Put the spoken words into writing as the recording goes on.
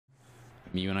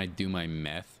Me when I do my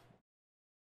meth.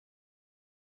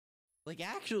 Like,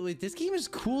 actually, this game is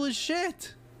cool as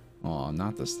shit. Oh,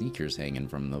 not the sneakers hanging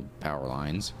from the power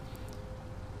lines.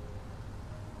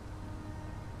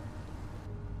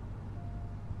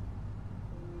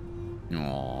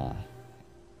 Aw.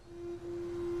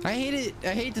 I hate it.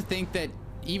 I hate to think that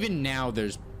even now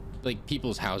there's like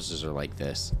people's houses are like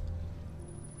this.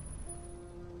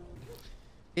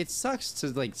 It sucks to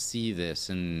like see this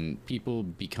and people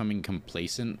becoming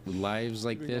complacent with lives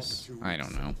like this. I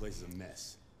don't know. The place is a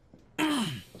mess.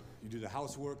 You do the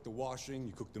housework, the washing,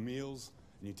 you cook the meals,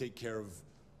 and you take care of...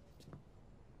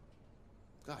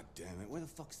 God damn it, where the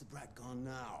fuck's the brat gone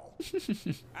now?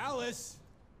 Alice!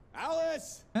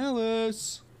 Alice!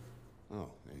 Alice! Oh,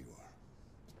 there you are.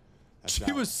 That's She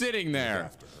Alice. was sitting there.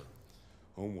 After her.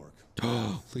 Homework.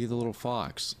 Oh, look at the little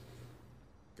fox.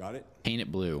 Got it? Paint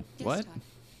it blue. Yes, What? Todd.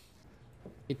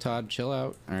 Hey, Todd, chill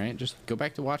out. All right, just go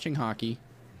back to watching hockey.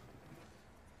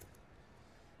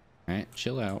 All right,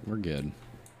 chill out. We're good.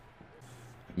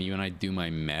 Me when I do my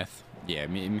meth. Yeah,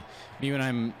 me when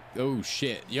I'm... Oh,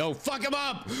 shit. Yo, fuck him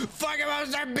up! Fuck him up!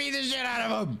 Start beating the shit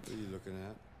out of him! What are you looking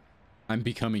at? I'm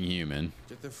becoming human.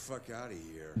 Get the fuck out of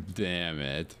here. Damn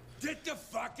it. Get the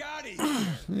fuck out of here!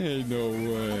 Ain't no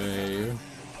way.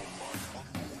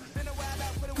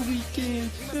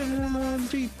 Weekend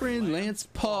deep friend Lance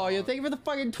Paul. Yeah, thank you for the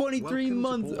fucking 23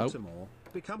 months. Oh.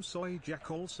 Become Soy Jack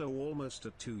also almost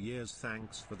at 2 years.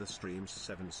 Thanks for the streams.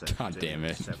 7 God damn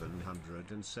it.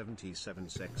 777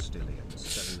 sextillions,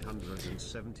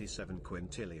 777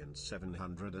 quintillions,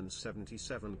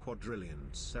 777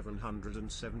 quadrillions,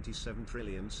 777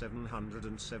 trillions,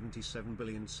 777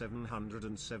 billion,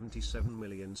 777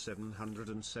 million,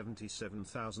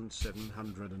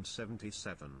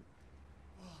 777,777.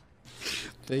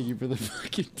 Thank you for the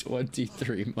fucking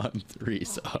 23-month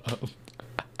resub.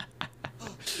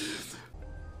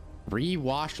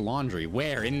 Rewash laundry.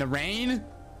 Where? In the rain?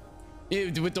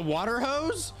 With the water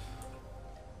hose?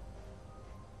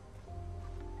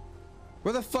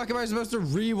 Where the fuck am I supposed to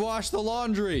rewash the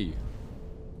laundry?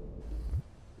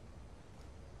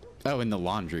 Oh, in the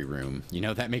laundry room. You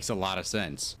know, that makes a lot of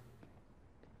sense.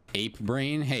 Ape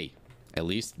brain? Hey, at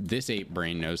least this ape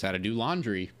brain knows how to do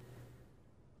laundry.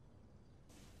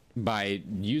 By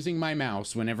using my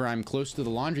mouse whenever I'm close to the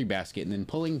laundry basket and then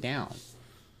pulling down.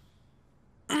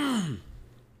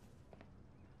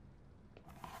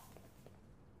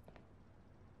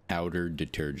 Powder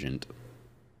detergent.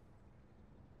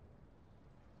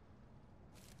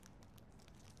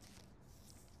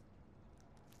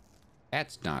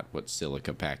 That's not what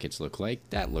silica packets look like.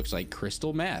 That looks like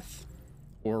crystal meth.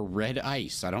 Or red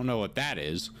ice. I don't know what that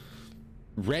is.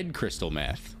 Red crystal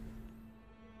meth.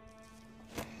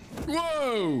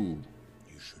 Whoa!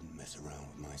 You shouldn't mess around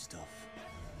with my stuff.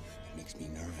 It makes me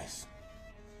nervous.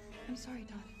 I'm sorry,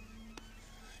 Todd.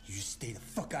 You just stay the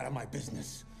fuck out of my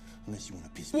business. Unless you want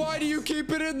to piss me off. Why do you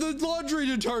keep it in the laundry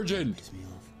detergent? Piss me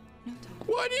off. No, Todd.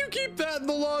 Why do you keep that in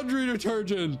the laundry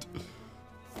detergent?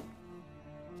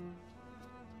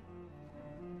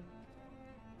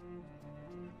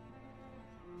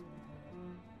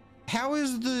 How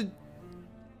is the...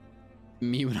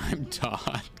 Me when I'm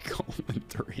Todd,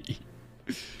 :3.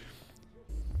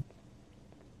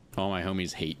 All my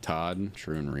homies hate Todd.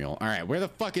 True and real. All right, where the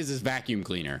fuck is this vacuum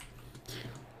cleaner?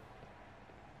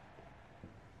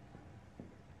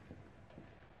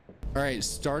 All right,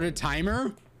 start a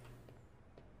timer.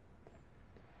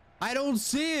 I don't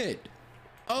see it.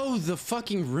 Oh, the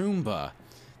fucking Roomba.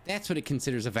 That's what it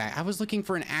considers a vac. I was looking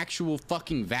for an actual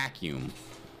fucking vacuum.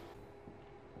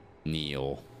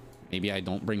 Neil. Maybe I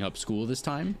don't bring up school this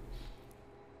time.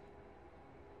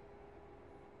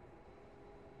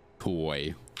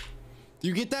 Toy.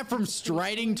 You get that from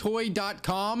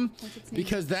stridingtoy.com?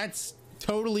 Because that's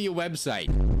totally a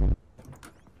website.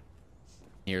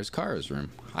 Here's Kara's room.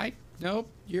 Hi. Nope.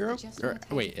 You're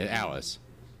wait, Alice.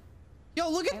 Yo,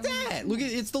 look at that. Look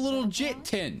at it's the little JIT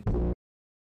tin.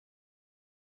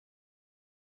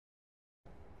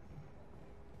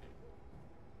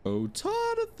 Oh,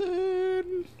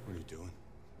 Jonathan. What are you doing?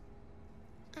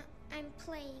 I'm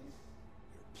playing.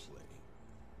 You're playing.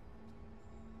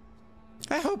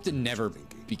 I hope to never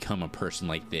become a person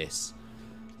like this.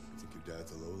 I think your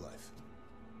dad's a lowlife.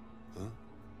 Huh?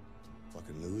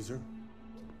 Fucking loser?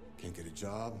 Can't get a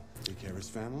job, take care of his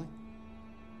family?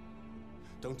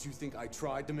 Don't you think I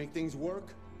tried to make things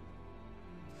work?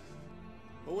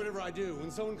 But whatever I do, when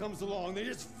someone comes along, they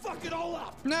just fuck it all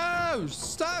up! No,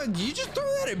 stop. You just throw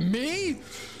that at me?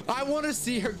 I want to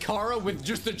see her, Kara, with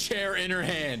just the chair in her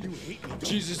hand. You hate me,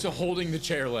 She's just holding the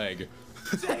chair leg.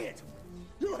 Say it!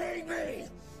 You hate me!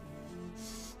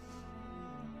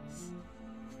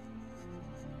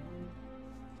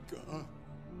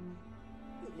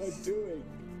 doing?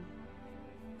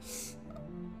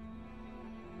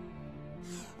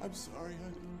 I'm sorry,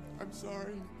 honey. I'm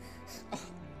sorry.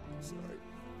 I'm sorry.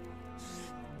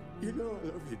 You know I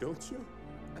love you, don't you?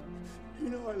 You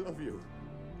know I love you.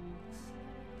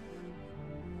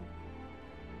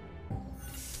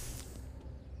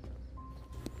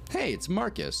 Hey, it's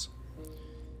Marcus.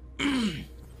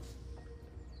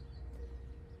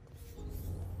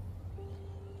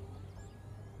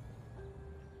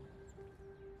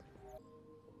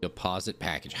 Deposit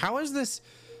package. How is this?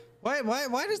 Why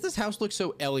does this house look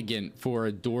so elegant for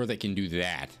a door that can do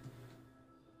that?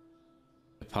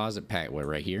 Deposit pack. What,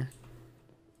 right here?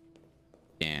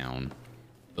 Down.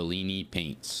 Bellini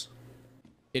paints.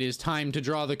 It is time to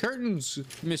draw the curtains,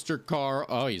 Mr. Carl.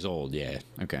 Oh, he's old. Yeah.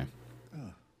 Okay.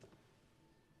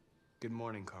 Good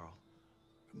morning, Carl.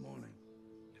 Good morning.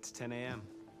 It's 10 a.m.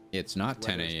 It's not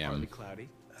 10 Weather is a.m. partly cloudy,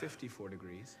 54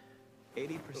 degrees,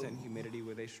 80% humidity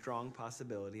with a strong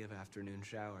possibility of afternoon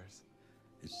showers.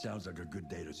 It sounds like a good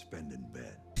day to spend in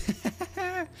bed.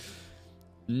 I did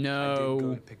No.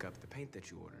 go to pick up the paint that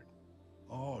you ordered.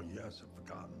 Oh, yes, I've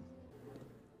forgotten.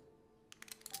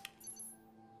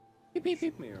 Beep, beep,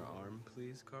 beep. Show me your arm,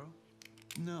 please, Carl.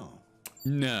 No.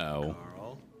 No.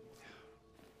 Carl.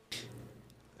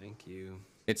 Thank you.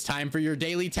 It's time for your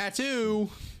daily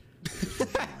tattoo.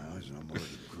 My eyes and I'm already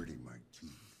gritting my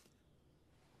teeth.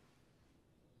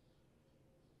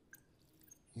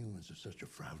 Humans are such a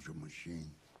fragile machine.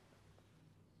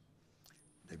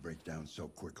 They break down so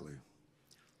quickly.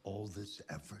 All this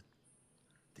effort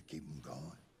to keep them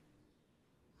going.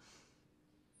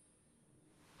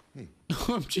 Hey,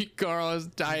 OMG Carl has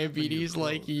diabetes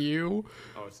like you.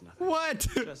 Oh, it's nothing. What?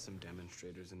 Just some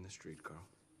demonstrators in the street, Carl.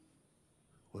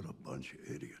 what a bunch of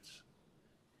idiots.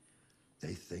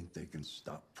 They think they can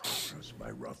stop progress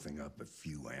by roughing up a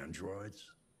few androids?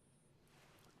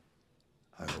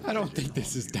 I don't think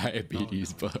this is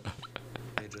diabetes, but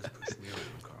They just pushed me over,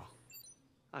 Carl.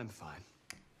 I'm fine.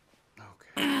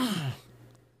 Okay.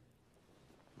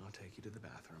 I'll take you to the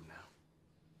bathroom now.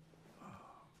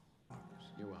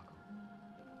 You're welcome.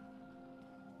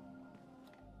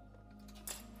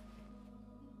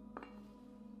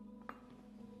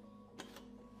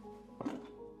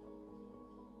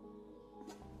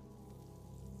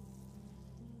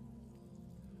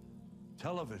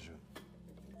 Television.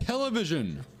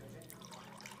 television.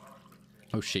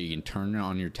 Oh shit, you can turn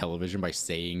on your television by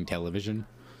saying television.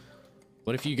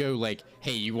 What if you go like,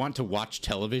 hey, you want to watch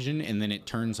television, and then it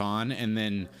turns on, and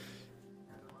then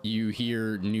you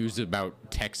hear news about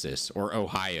Texas or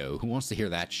Ohio? Who wants to hear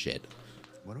that shit?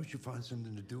 Why don't you find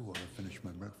something to do while I finish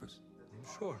my breakfast?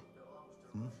 Sure.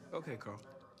 Okay, Carl.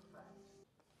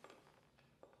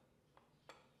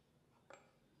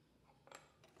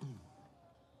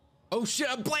 Oh shit,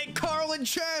 I'm playing Carl in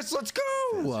chess. Let's go.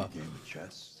 Fancy game of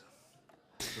chess.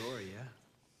 Sure, yeah.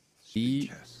 Speed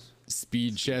chess.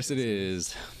 Speed chess it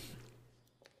is.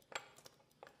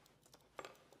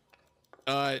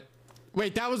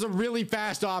 Wait, that was a really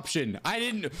fast option. I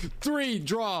didn't. 3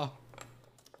 draw.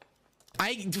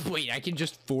 Wait, I can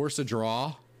just force a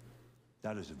draw.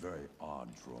 That is a very odd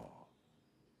draw.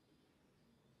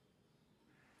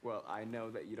 Well, I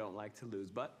know that you don't like to lose,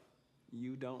 but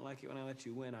you don't like it when I let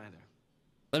you win either.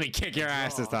 Let me kick your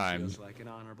ass this Draw time. feels like an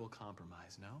honorable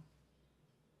compromise, no?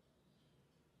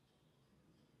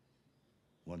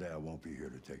 One day I won't be here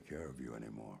to take care of you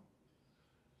anymore.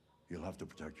 You'll have to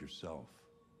protect yourself.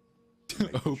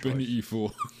 Make Open choices.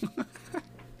 E4.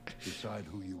 Decide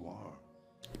who you are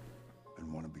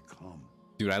and want to become.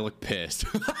 Dude, I look pissed.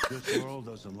 This world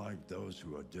doesn't like those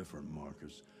who are different,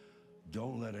 Marcus.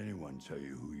 Don't let anyone tell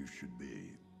you who you should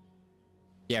be.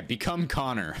 Yeah, become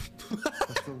Connor.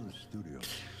 Let's go to the studio.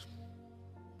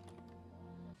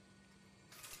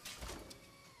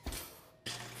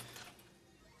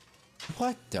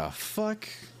 What the fuck?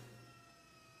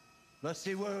 Let's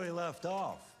see where we left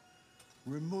off.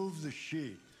 Remove the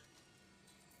sheet.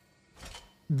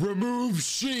 Remove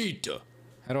sheet.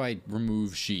 How do I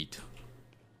remove sheet?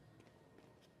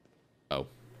 Oh.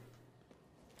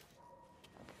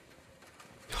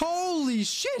 Holy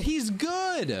shit, he's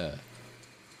good.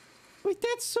 Wait,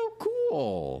 that's so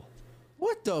cool.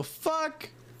 What the fuck?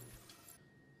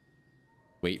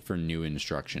 Wait for new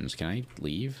instructions. Can I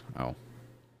leave? Oh.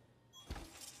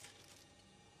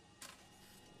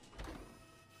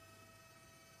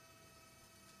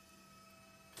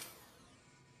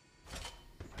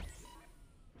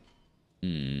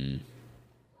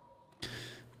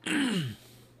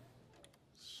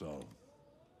 So,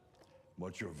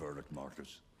 what's your verdict,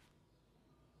 Marcus?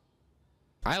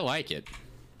 I like it.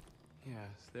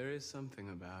 Yes, there is something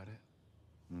about it.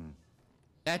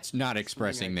 That's not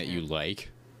expressing that you like.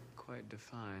 Quite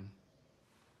define.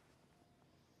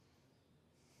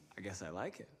 I guess I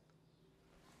like it.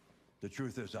 The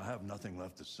truth is, I have nothing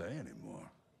left to say anymore.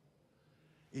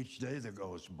 Each day that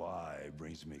goes by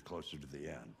brings me closer to the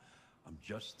end. I'm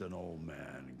just an old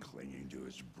man clinging to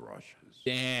his brushes.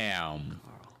 Damn.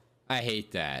 I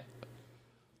hate that.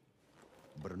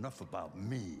 But enough about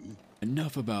me.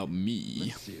 Enough about me.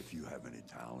 Let's see if you have any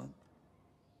talent.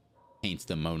 Paints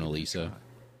the Mona Lisa.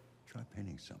 Try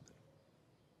painting something.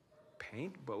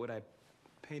 Paint? What would I...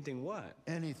 Painting what?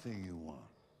 Anything you want.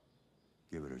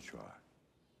 Give it a try.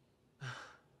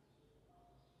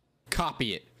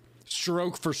 Copy it.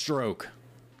 Stroke for stroke.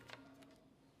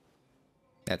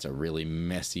 That's a really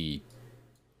messy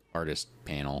artist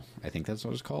panel. I think that's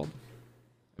what it's called.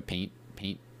 A paint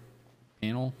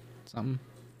panel? Something.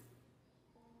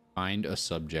 Find a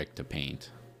subject to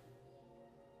paint.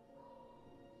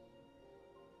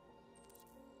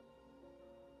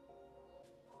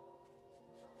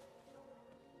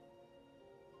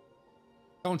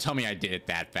 Don't tell me I did it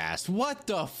that fast. What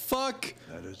the fuck?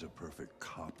 That is a perfect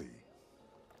copy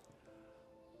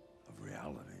of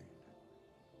reality.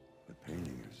 But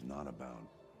painting is not about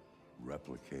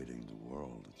replicating the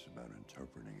world. It's about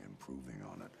interpreting, improving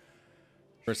on it.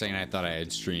 For a second, I thought I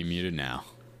had stream muted now.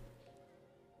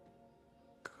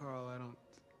 Carl, I don't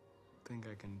think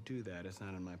I can do that. It's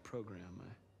not in my program.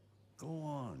 Go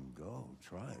on, go.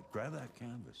 Try it. Grab that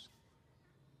canvas.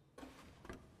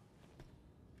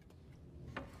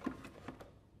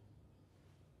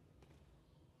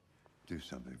 Do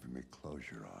something for me. Close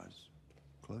your eyes.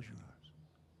 Close your eyes.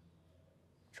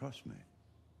 Trust me.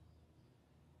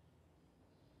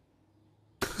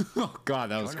 Oh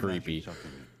god, that was Try to imagine creepy.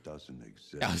 something that doesn't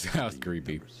exist. That was something you've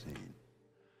creepy. never seen.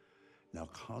 Now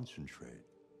concentrate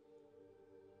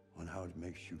on how it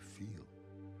makes you feel,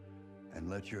 and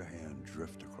let your hand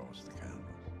drift across the canvas.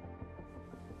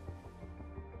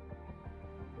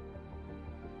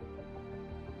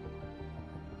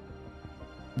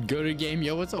 Go to game,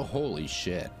 yo, what's a holy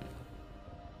shit?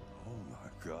 Oh my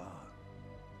god.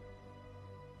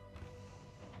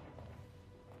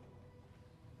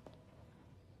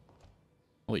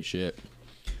 Holy shit.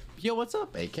 Yo, what's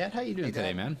up, A-Cat? How you doing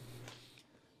today, man?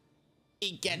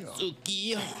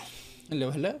 A-Katsuki. Hello,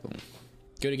 hello.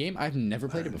 Go to game? I've never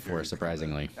played it before,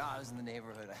 surprisingly. No, I was in the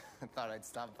neighborhood. I thought I'd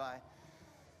stop by.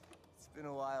 It's been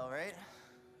a while, right?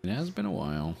 It has been a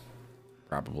while.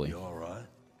 Probably. You all right?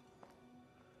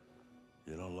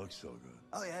 You don't look so good.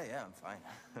 Oh, yeah, I'm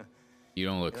fine. You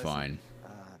don't look Listen, fine.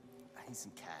 I need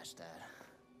some cash, Dad.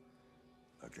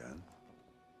 Again?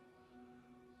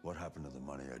 What happened to the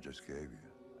money I just gave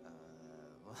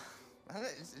you? Well,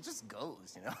 it just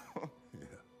goes, you know?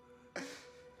 Yeah.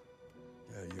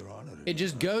 Yeah, you're on it. It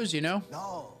just goes, you know?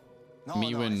 No,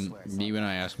 Me no, when I swear, it's me not. when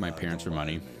I ask my parents for Don't lie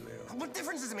money. to me, Leo. What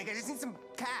difference does it make? I just need some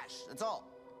cash, that's all.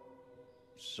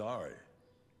 Sorry.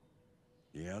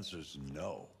 The answer's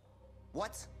no.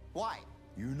 What? Why?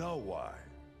 You know why.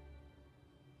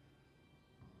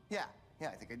 Yeah, I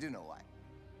think I do know why.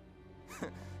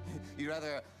 you'd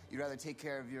rather take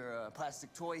care of your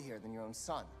plastic toy here than your own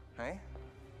son, right?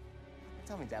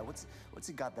 Tell me, Dad, what's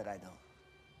he got that I don't?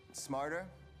 Smarter?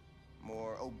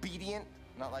 More obedient?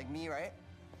 Not like me, right?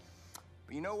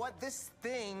 But you know what? This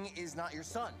thing is not your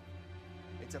son.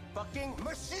 It's a fucking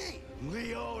machine!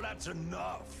 Leo, that's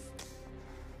enough.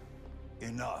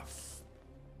 Enough.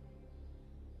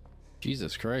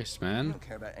 Jesus Christ, You man. don't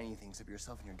care about anything except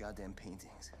yourself and your goddamn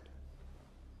paintings.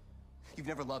 You've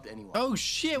never loved anyone. Oh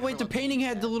shit, wait, the painting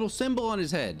had the little symbol on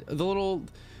his head. The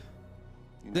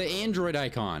Android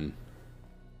icon.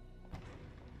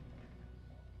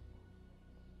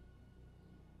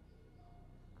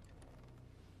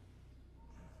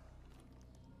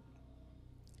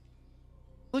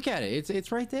 Look at it.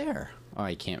 It's right there. Oh,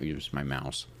 I can't use my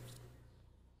mouse.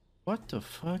 What the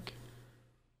fuck?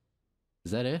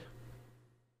 Is that it?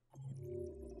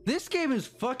 This game is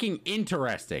fucking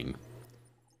interesting.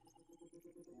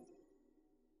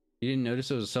 You didn't notice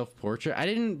it was a self-portrait? I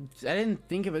didn't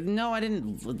think of it. No, I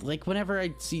didn't. Like, whenever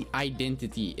I see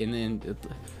identity and then...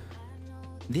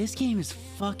 This game is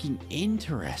fucking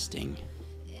interesting.